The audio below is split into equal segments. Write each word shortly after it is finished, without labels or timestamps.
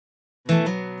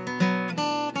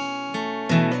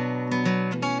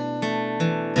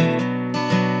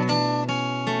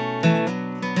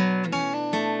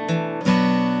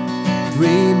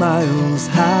miles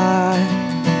high,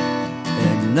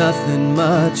 and nothing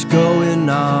much going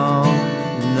on,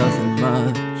 nothing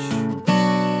much.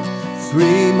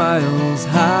 3 miles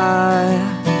high,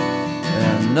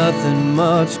 and nothing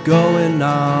much going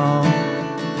on.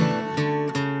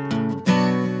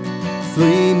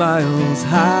 3 miles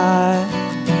high,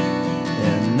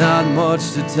 and not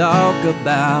much to talk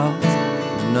about,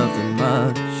 nothing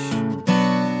much.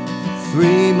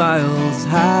 3 miles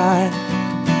high,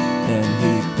 and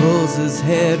he pulls his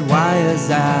head wires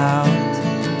out,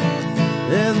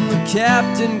 and the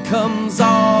captain comes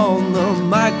on the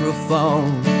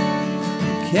microphone.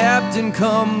 The captain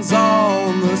comes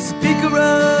on the speaker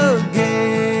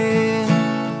again.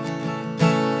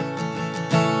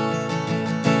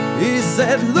 He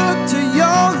said, look to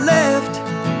your left,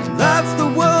 that's the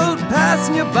world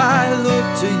passing you by. Look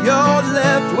to your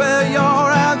left where your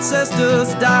ancestors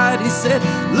died. He said,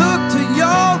 look to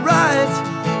your right,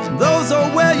 those are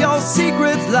where your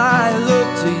secrets lie. Look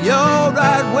to your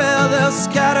right where they're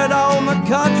scattered on the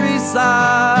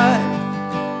countryside.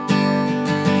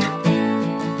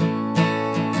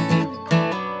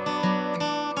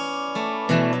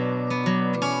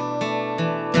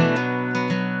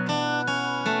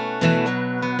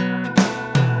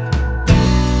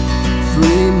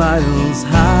 3 miles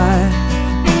high,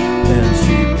 and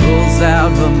she pulls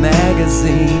out her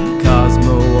magazine,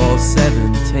 Cosmo or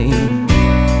 17.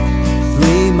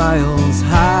 3 miles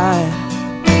high,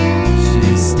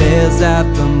 she stares at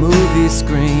the movie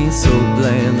screen, so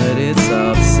bland that it's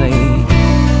obscene.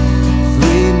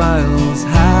 3 miles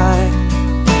high,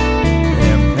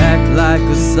 and packed like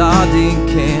a sardine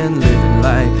can, living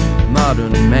like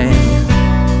modern man.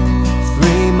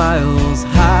 3 miles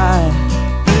high,